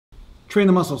Train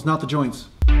the muscles, not the joints.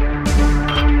 I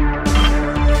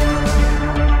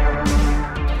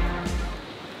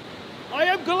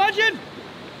am Gallant!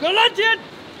 Gallant!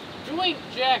 You ain't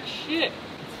jack shit.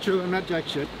 It's true, I'm not jack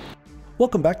shit.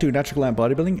 Welcome back to Natural Gallant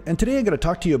Bodybuilding, and today I'm going to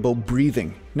talk to you about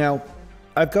breathing. Now,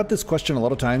 I've got this question a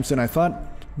lot of times, and I thought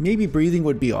maybe breathing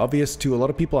would be obvious to a lot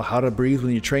of people how to breathe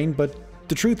when you train, but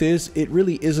the truth is, it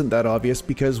really isn't that obvious,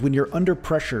 because when you're under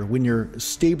pressure, when you're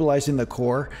stabilizing the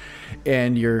core,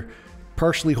 and you're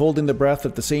partially holding the breath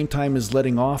at the same time as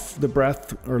letting off the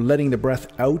breath or letting the breath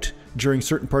out during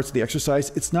certain parts of the exercise,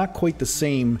 it's not quite the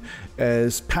same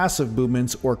as passive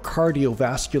movements or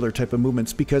cardiovascular type of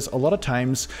movements, because a lot of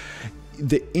times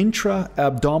the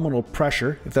intra-abdominal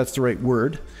pressure, if that's the right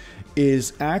word,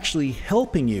 is actually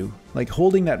helping you, like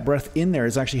holding that breath in there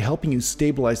is actually helping you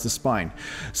stabilize the spine.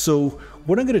 So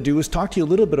what I'm going to do is talk to you a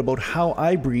little bit about how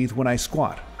I breathe when I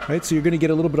squat, right? So you're going to get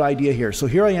a little bit of idea here. So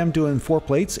here I am doing 4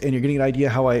 plates, and you're getting an idea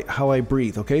how I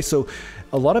breathe, okay? So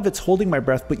a lot of it's holding my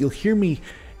breath, but you'll hear me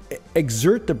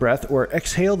exert the breath or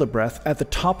exhale the breath at the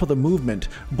top of the movement,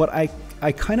 but I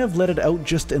kind of let it out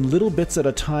just in little bits at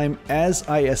a time as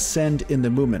I ascend in the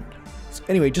movement. So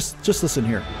anyway, just listen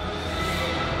here.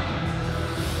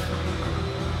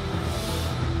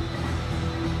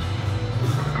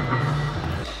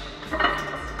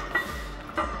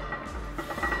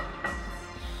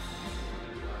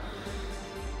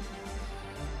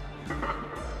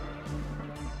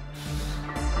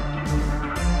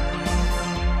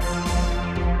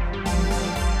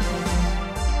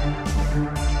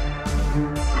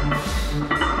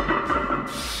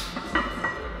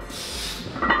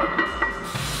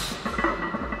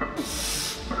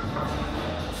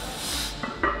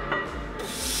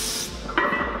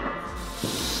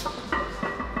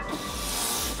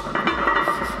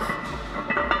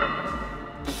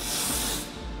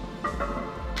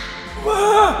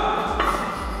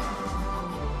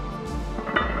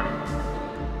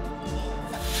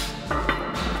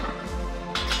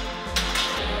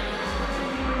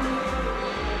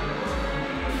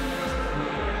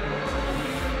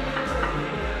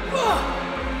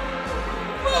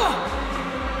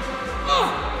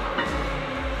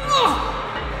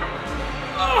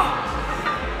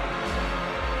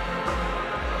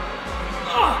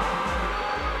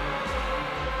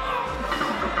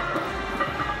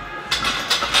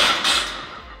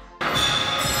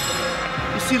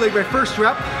 See, like my first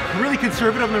rep, I'm really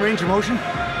conservative in the range of motion,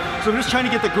 so I'm just trying to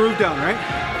get the groove down, right?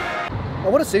 I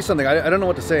want to say something. I don't know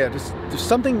what to say. There's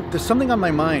something on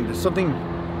my mind. There's something.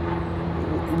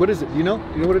 What is it? Do you know?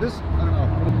 Do you know what it is? I don't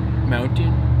know.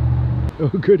 Mountain. Oh,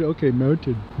 good. Okay,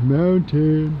 mountain.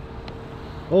 Mountain.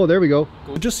 Oh, there we go.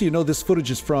 Just so you know, this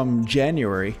footage is from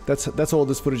January. That's all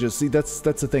this footage is. See, that's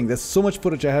the thing. There's so much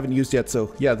footage I haven't used yet.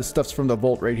 So yeah, this stuff's from the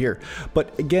vault right here.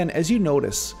 But again, as you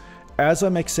notice, as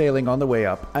I'm exhaling on the way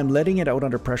up, I'm letting it out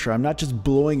under pressure. I'm not just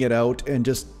blowing it out and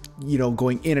just, you know,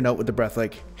 going in and out with the breath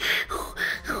like.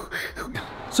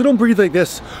 So don't breathe like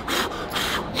this.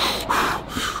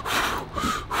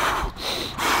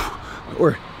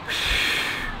 Or,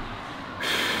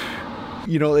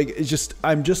 you know, like it's just,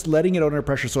 I'm just letting it out under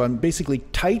pressure. So I'm basically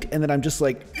tight, and then I'm just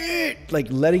like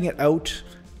letting it out.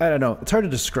 I don't know, it's hard to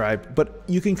describe, but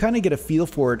you can kind of get a feel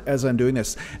for it as I'm doing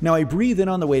this. Now I breathe in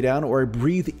on the way down, or I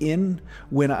breathe in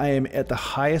when I am at the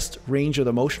highest range of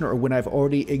the motion, or when I've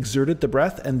already exerted the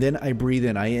breath, and then I breathe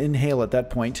in. I inhale at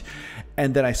that point,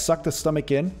 and then I suck the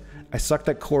stomach in, I suck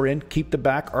that core in, keep the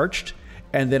back arched,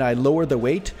 and then I lower the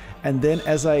weight, and then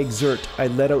as I exert, I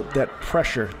let out that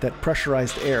pressure, that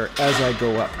pressurized air as I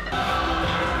go up.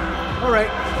 all right,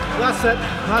 last set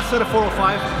of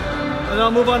 405. And then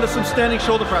I'll move on to some standing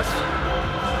shoulder press.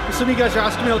 Some of you guys are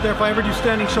asking me out there if I ever do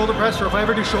standing shoulder press or if I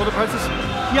ever do shoulder presses.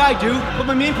 Yeah, I do, but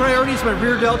my main priority is my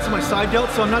rear delts and my side delts,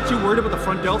 so I'm not too worried about the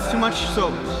front delts too much. So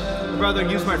I'd rather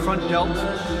use my front delt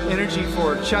energy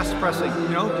for chest pressing, you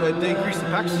know, to increase the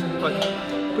pecs.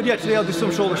 But yeah, today I'll do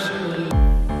some shoulders.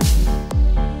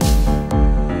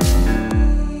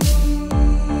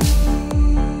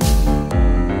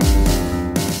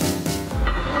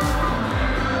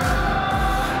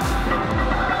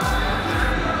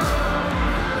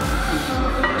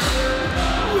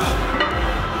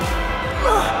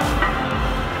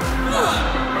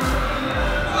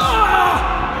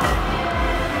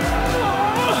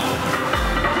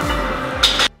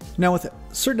 Now with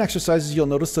certain exercises, you'll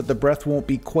notice that the breath won't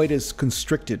be quite as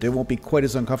constricted. It won't be quite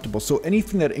as uncomfortable. So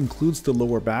anything that includes the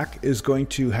lower back is going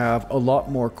to have a lot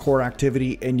more core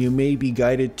activity, and you may be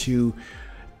guided to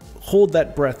hold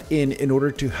that breath in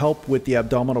order to help with the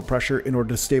abdominal pressure in order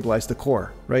to stabilize the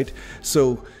core, right?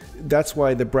 So that's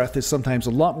why the breath is sometimes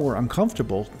a lot more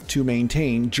uncomfortable to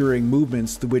maintain during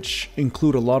movements which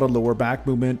include a lot of lower back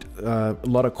movement, a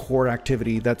lot of core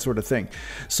activity, that sort of thing.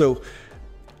 So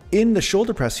in the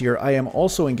shoulder press here, I am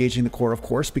also engaging the core, of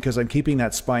course, because I'm keeping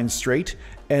that spine straight,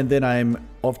 and then I'm,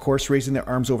 of course, raising the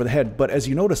arms over the head. But as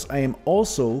you notice, I am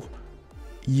also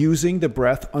using the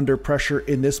breath under pressure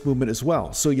in this movement as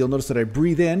well. So you'll notice that I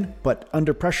breathe in, but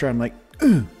under pressure, I'm like,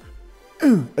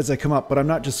 as I come up, but I'm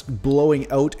not just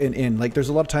blowing out and in. Like there's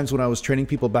a lot of times when I was training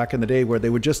people back in the day where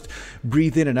they would just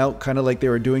breathe in and out, kind of like they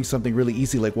were doing something really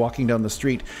easy, like walking down the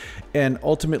street. And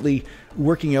ultimately,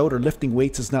 working out or lifting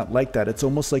weights is not like that. It's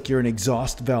almost like you're an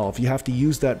exhaust valve. You have to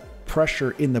use that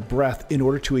pressure in the breath in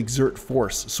order to exert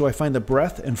force. So I find the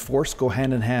breath and force go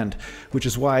hand in hand, which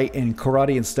is why in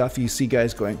karate and stuff, you see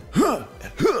guys going, huh,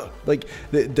 huh. Like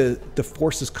the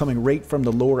force is coming right from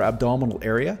the lower abdominal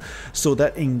area. So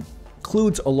that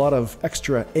includes a lot of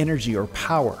extra energy or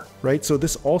power, right? So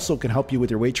this also can help you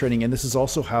with your weight training, and this is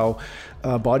also how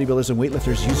bodybuilders and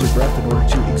weightlifters use their breath in order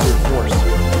to exert force.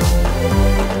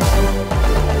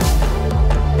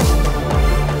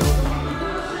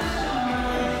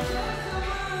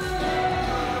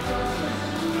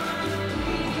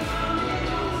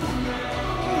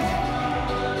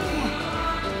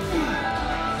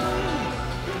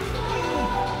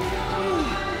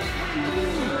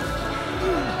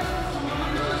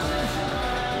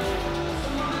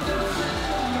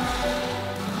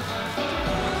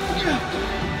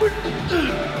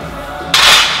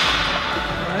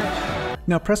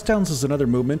 Now, press downs is another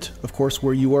movement, of course,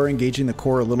 where you are engaging the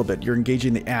core a little bit. You're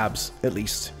engaging the abs, at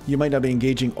least. You might not be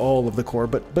engaging all of the core,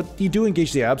 but you do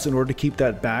engage the abs in order to keep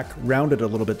that back rounded a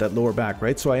little bit, that lower back,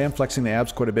 right? So I am flexing the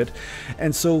abs quite a bit.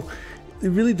 And so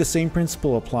really the same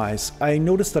principle applies. I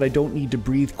notice that I don't need to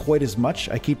breathe quite as much.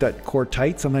 I keep that core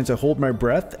tight. Sometimes I hold my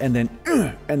breath, and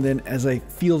then as I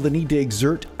feel the need to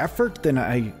exert effort, then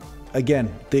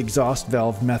again, the exhaust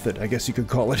valve method, I guess you could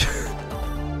call it.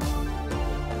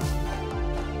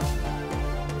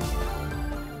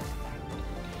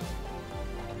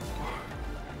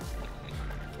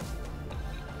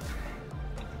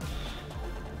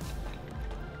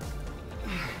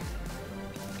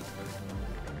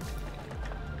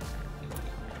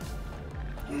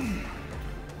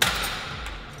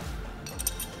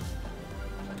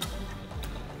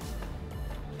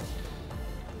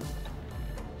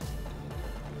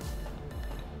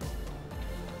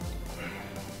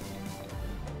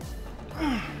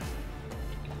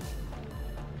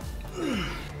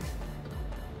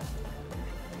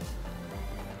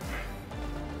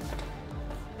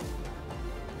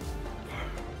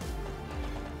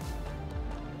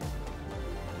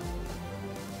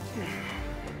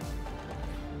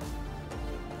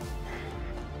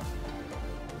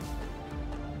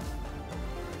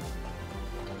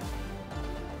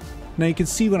 Now you can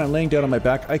see when I'm laying down on my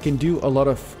back, I can do a lot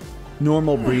of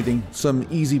normal breathing, some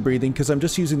easy breathing, because I'm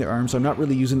just using the arms. I'm not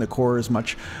really using the core as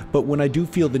much. But when I do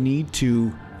feel the need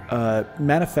to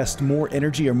manifest more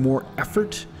energy or more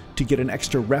effort to get an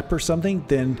extra rep or something,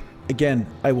 then again,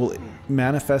 I will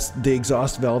manifest the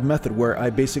exhaust valve method, where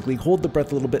I basically hold the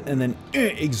breath a little bit and then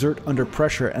exert under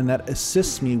pressure, and that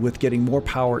assists me with getting more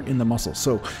power in the muscle.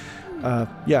 So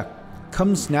yeah,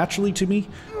 comes naturally to me.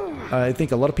 I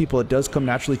think a lot of people it does come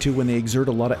naturally to when they exert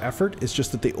a lot of effort. It's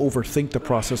just that they overthink the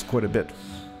process quite a bit.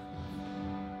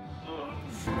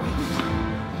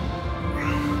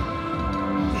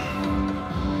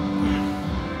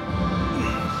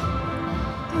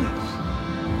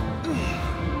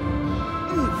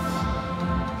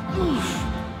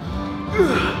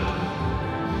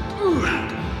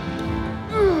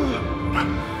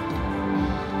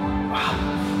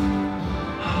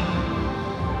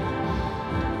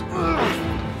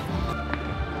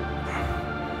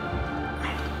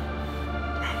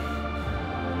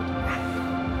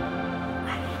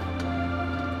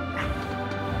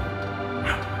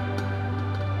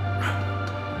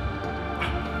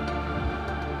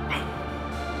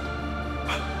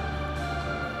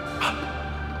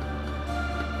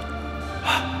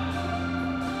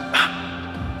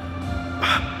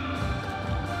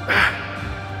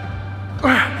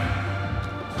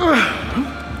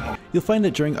 You'll find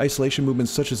that during isolation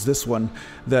movements such as this one,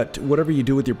 that whatever you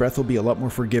do with your breath will be a lot more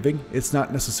forgiving. It's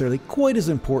not necessarily quite as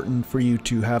important for you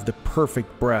to have the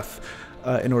perfect breath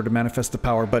in order to manifest the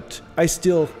power, but I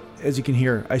still, as you can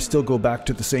hear, I still go back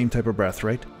to the same type of breath,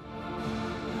 right?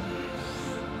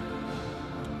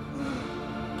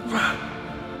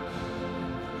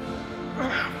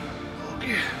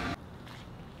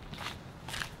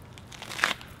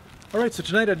 Alright, so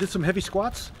tonight I did some heavy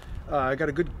squats. I got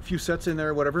a good few sets in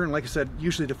there, whatever, and like I said,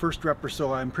 usually the first rep or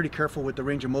so I'm pretty careful with the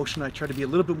range of motion. I try to be a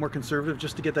little bit more conservative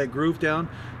just to get that groove down,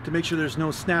 to make sure there's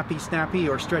no snappy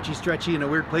or stretchy in a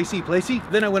weird placey.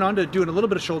 Then I went on to doing a little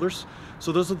bit of shoulders.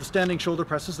 So those are the standing shoulder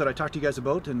presses that I talked to you guys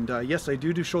about, and yes, I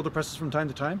do shoulder presses from time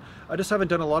to time. I just haven't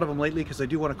done a lot of them lately because I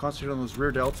do want to concentrate on those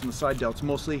rear delts and the side delts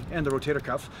mostly, and the rotator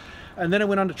cuff. And then I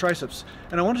went on to triceps,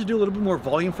 and I wanted to do a little bit more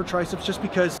volume for triceps just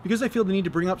because I feel the need to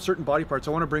bring up certain body parts.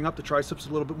 I want to bring up the triceps a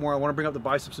little bit more, I want to bring up the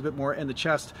biceps a bit more, and the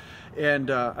chest,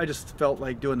 and I just felt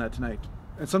like doing that tonight.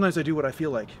 And sometimes I do what I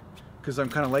feel like, because I'm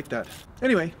kind of like that.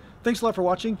 Anyway, thanks a lot for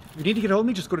watching. If you need to get a hold of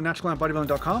me, just go to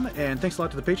naturalgallantbodybuilding.com, and thanks a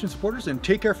lot to the Patreon supporters, and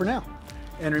take care for now.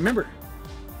 And remember,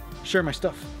 share my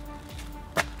stuff.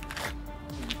 Get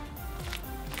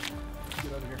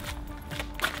out of here.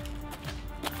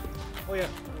 Oh yeah,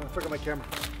 I forgot my camera.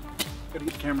 Gotta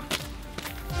get the camera.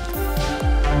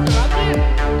 Gallant!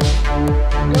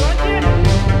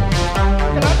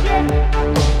 Gallant!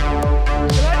 Gallant!